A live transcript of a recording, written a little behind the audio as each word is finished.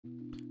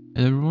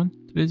Hello everyone,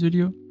 today's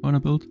video I wanna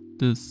build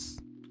this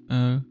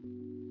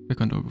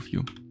Quacon dog of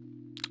you.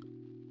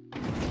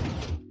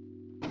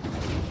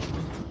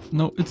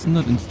 No, it's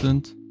not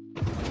instant,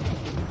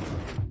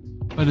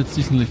 but it's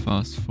decently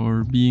fast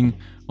for being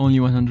only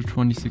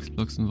 126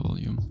 blocks in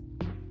volume.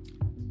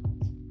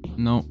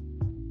 Now,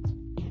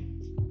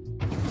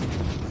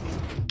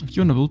 if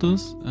you wanna build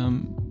this,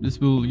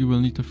 you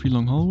will need a 3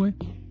 long hallway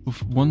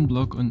with 1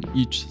 block on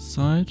each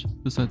side.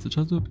 Besides the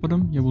top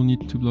bottom, you will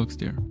need 2 blocks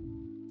there.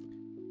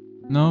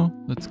 Now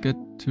let's get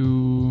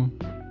to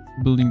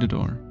building the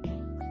door.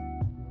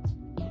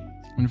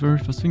 And the very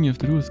first thing you have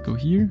to do is go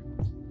here,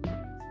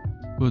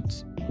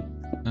 put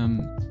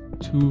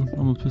 2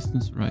 normal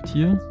pistons right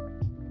here,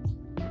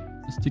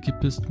 a sticky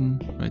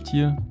piston right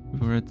here,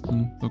 with a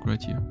redstone block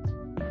right here.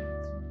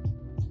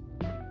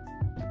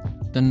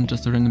 Then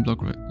just a random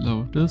block right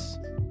below this,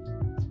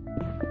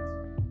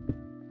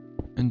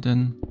 and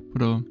then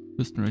put a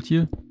piston right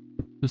here,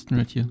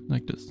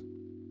 like this.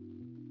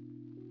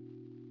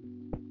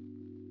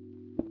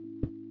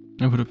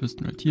 I put a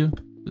piston right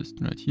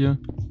here,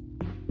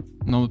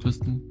 normal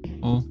piston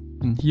all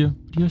in here,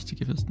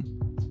 sticky piston.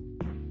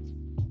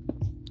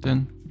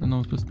 Then put a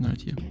normal piston right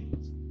here.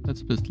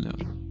 That's a piston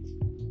layout.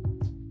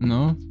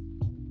 Now,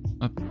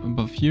 up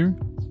above here,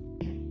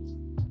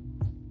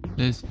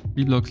 place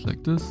 3 blocks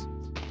like this,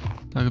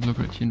 target block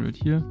right here and right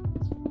here,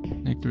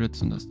 make the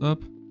redstone dust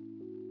up,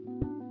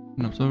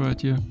 an observer right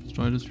here,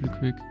 destroy this real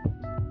quick,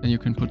 then you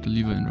can put the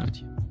lever in right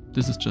here.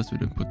 This is just where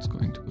the input's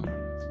going to go.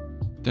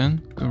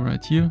 Then go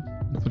right here,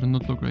 and put a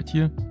node block right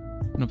here,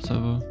 an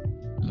observer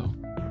below.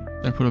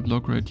 Then put a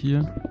block right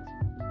here,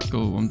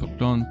 go 1 block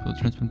down, put a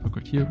transparent block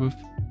right here with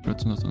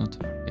redstone on the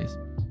face.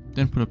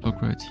 Then put a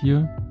block right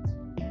here,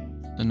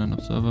 then an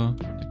observer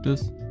like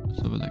this,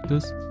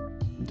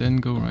 Then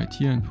go right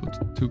here and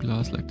put 2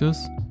 glass like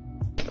this.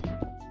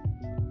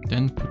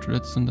 Then put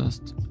redstone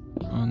dust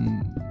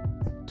on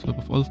top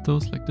of all of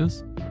those like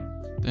this.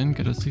 Then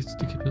get a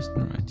sticky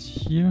piston right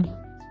here,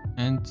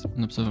 and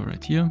an observer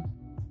right here.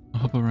 A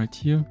hopper right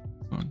here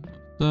for an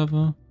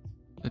observer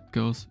that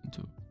goes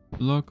into a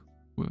block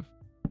with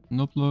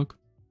no block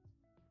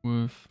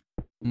with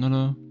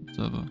another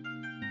observer.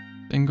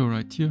 Then go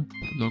right here,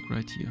 a block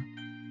right here,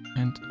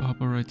 and a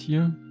hopper right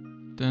here.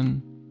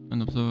 Then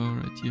an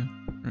observer right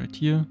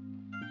here,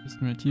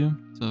 piston right here,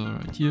 observer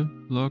right here,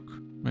 block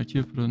right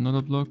here, put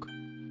another block,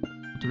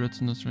 put the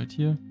redstone dust right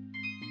here,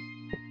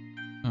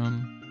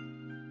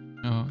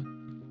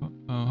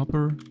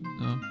 hopper,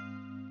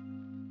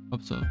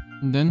 observer.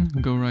 And then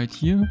go right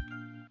here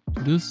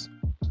to this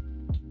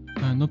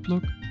node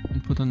block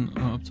and put an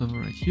observer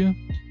right here.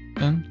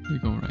 Then we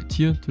go right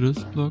here to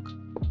this block,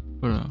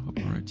 put a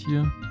hopper right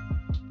here,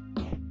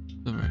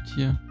 observer right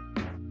here,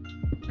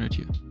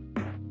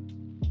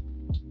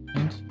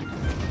 and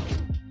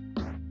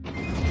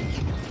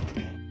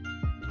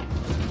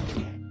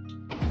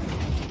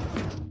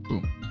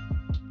boom.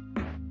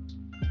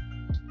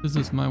 This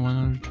is my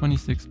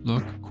 126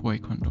 block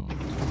Quacon door.